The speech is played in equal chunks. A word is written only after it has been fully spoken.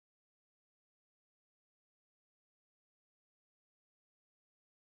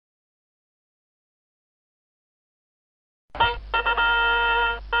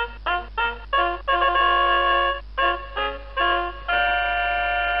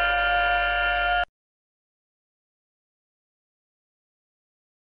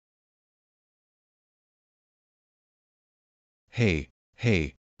Hey,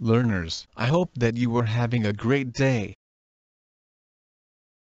 learners, I hope that you are having a great day.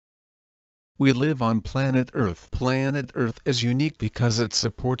 We live on planet Earth. Planet Earth is unique because it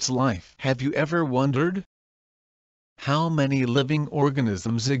supports life. Have you ever wondered how many living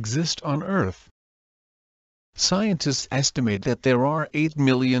organisms exist on Earth? Scientists estimate that there are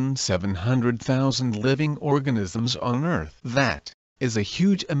 8,700,000 living organisms on Earth. That is a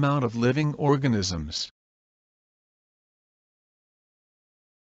huge amount of living organisms.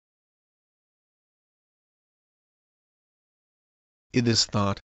 It is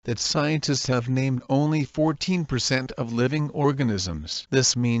thought that scientists have named only 14% of living organisms.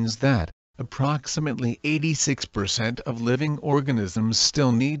 This means that approximately 86% of living organisms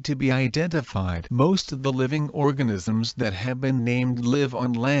still need to be identified. Most of the living organisms that have been named live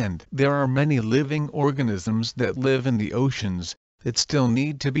on land. There are many living organisms that live in the oceans that still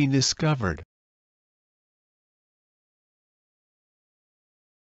need to be discovered.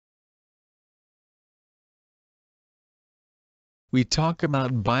 We talk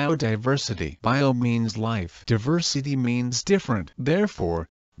about biodiversity. Bio means life. Diversity means different. Therefore,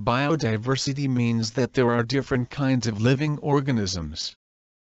 biodiversity means that there are different kinds of living organisms.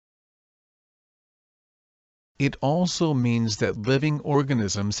 It also means that living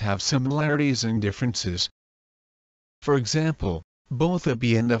organisms have similarities and differences. For example, both a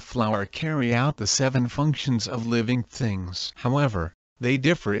bee and a flower carry out the 7 functions of living things. However, they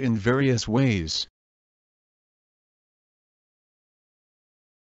differ in various ways.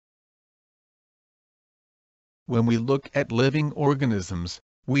 When we look at living organisms,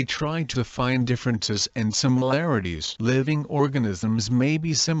 we try to find differences and similarities. Living organisms may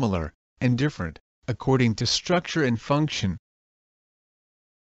be similar and different according to structure and function.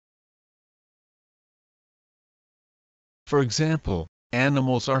 For example,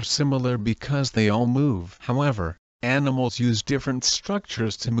 animals are similar because they all move. However, animals use different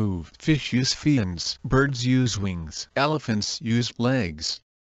structures to move. Fish use fins, birds use wings, elephants use legs.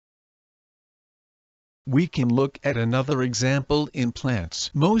 We can look at another example in plants.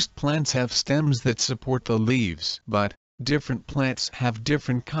 Most plants have stems that support the leaves, but different plants have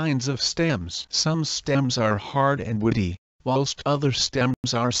different kinds of stems. Some stems are hard and woody, whilst other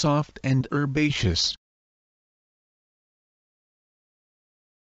stems are soft and herbaceous.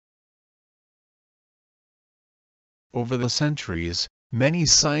 Over the centuries, many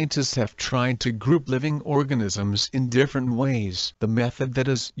scientists have tried to group living organisms in different ways. The method that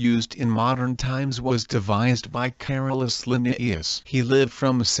is used in modern times was devised by Carolus Linnaeus. He lived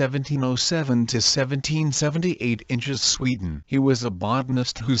from 1707 to 1778 in Sweden. He was a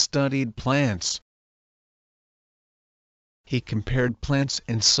botanist who studied plants. He compared plants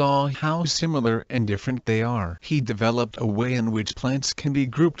and saw how similar and different they are. He developed a way in which plants can be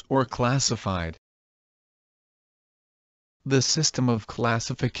grouped or classified. The system of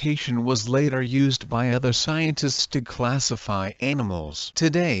classification was later used by other scientists to classify animals.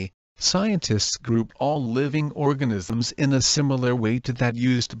 Today, scientists group all living organisms in a similar way to that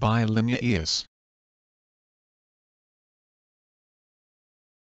used by Linnaeus.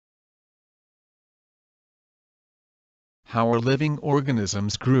 How are living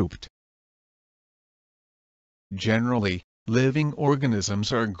organisms grouped? Generally, living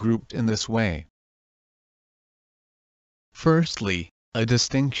organisms are grouped in this way. Firstly, a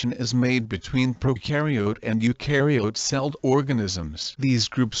distinction is made between prokaryote and eukaryote-celled organisms. These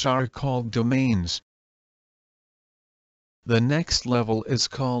groups are called domains. The next level is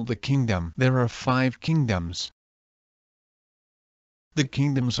called the kingdom. There are 5 kingdoms. The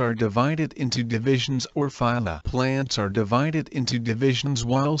kingdoms are divided into divisions or phyla. Plants are divided into divisions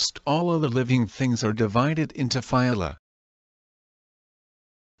whilst all other living things are divided into phyla.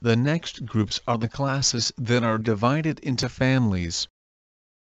 The next groups are the classes that are divided into families.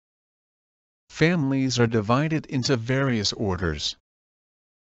 Families are divided into various orders.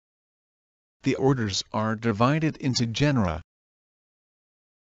 The orders are divided into genera.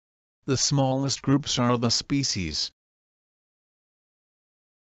 The smallest groups are the species.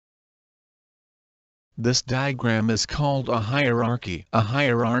 This diagram is called a hierarchy. A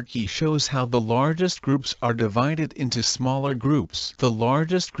hierarchy shows how the largest groups are divided into smaller groups. The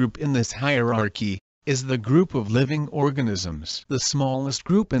largest group in this hierarchy is the group of living organisms. The smallest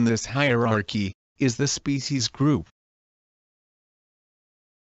group in this hierarchy is the species group.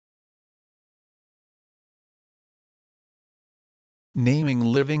 Naming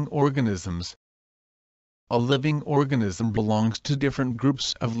living organisms. A living organism belongs to different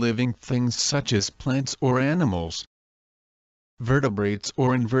groups of living things such as plants or animals, vertebrates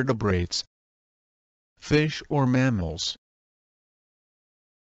or invertebrates, fish or mammals.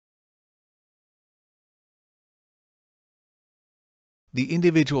 The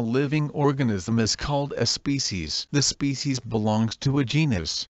individual living organism is called a species. The species belongs to a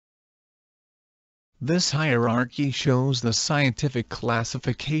genus. This hierarchy shows the scientific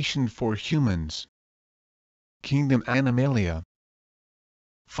classification for humans. Kingdom Animalia.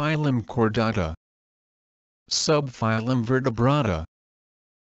 Phylum Chordata. Subphylum Vertebrata.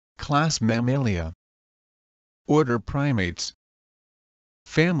 Class Mammalia. Order Primates.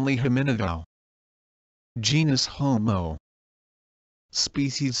 Family Hominidae. Genus Homo.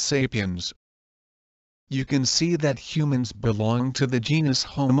 Species Sapiens. You can see that humans belong to the genus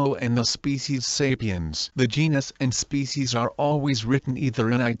Homo and the species Sapiens. The genus and species are always written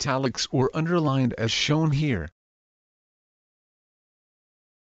either in italics or underlined as shown here.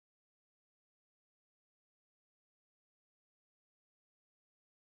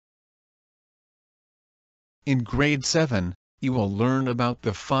 In grade 7, you will learn about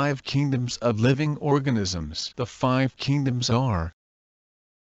the 5 kingdoms of living organisms. The 5 kingdoms are: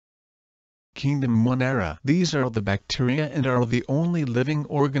 Kingdom Monera. These are the bacteria and are the only living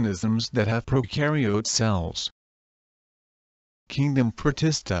organisms that have prokaryote cells. Kingdom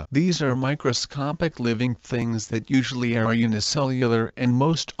Protista. These are microscopic living things that usually are unicellular and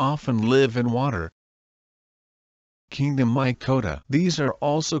most often live in water. Kingdom Mycota. These are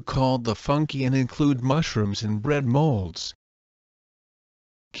also called the fungi and include mushrooms and bread molds.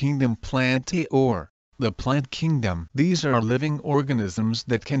 Kingdom Plantae, or the plant kingdom. These are living organisms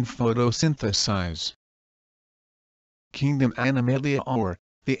that can photosynthesize. Kingdom Animalia, or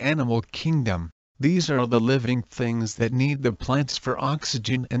the animal kingdom. These are the living things that need the plants for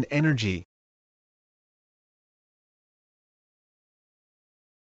oxygen and energy.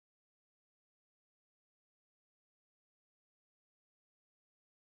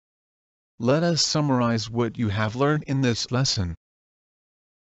 Let us summarize what you have learned in this lesson.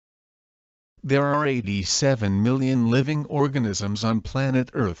 There are 87 million living organisms on planet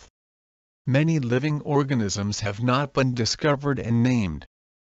Earth. Many living organisms have not been discovered and named.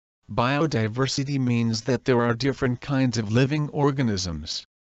 Biodiversity means that there are different kinds of living organisms.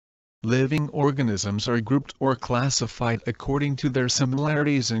 Living organisms are grouped or classified according to their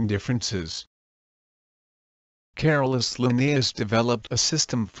similarities and differences. Carolus Linnaeus developed a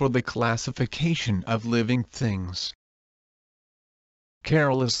system for the classification of living things.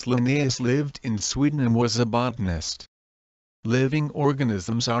 Carolus Linnaeus lived in Sweden and was a botanist. Living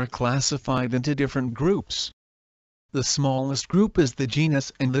organisms are classified into different groups. The smallest group is the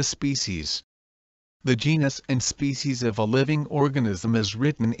genus and the species. The genus and species of a living organism is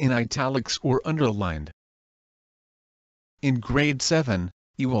written in italics or underlined. In grade 7,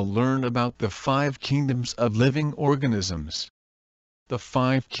 you will learn about the 5 kingdoms of living organisms. The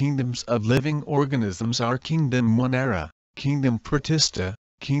 5 kingdoms of living organisms are Kingdom Monera, Kingdom Protista,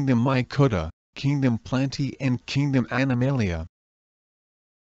 Kingdom Mycota, Kingdom Plantae and Kingdom Animalia.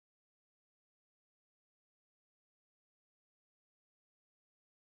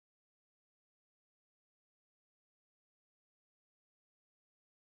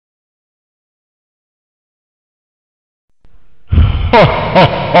 Ha ha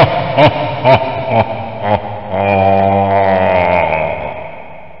ha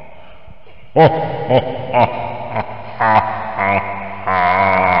ha!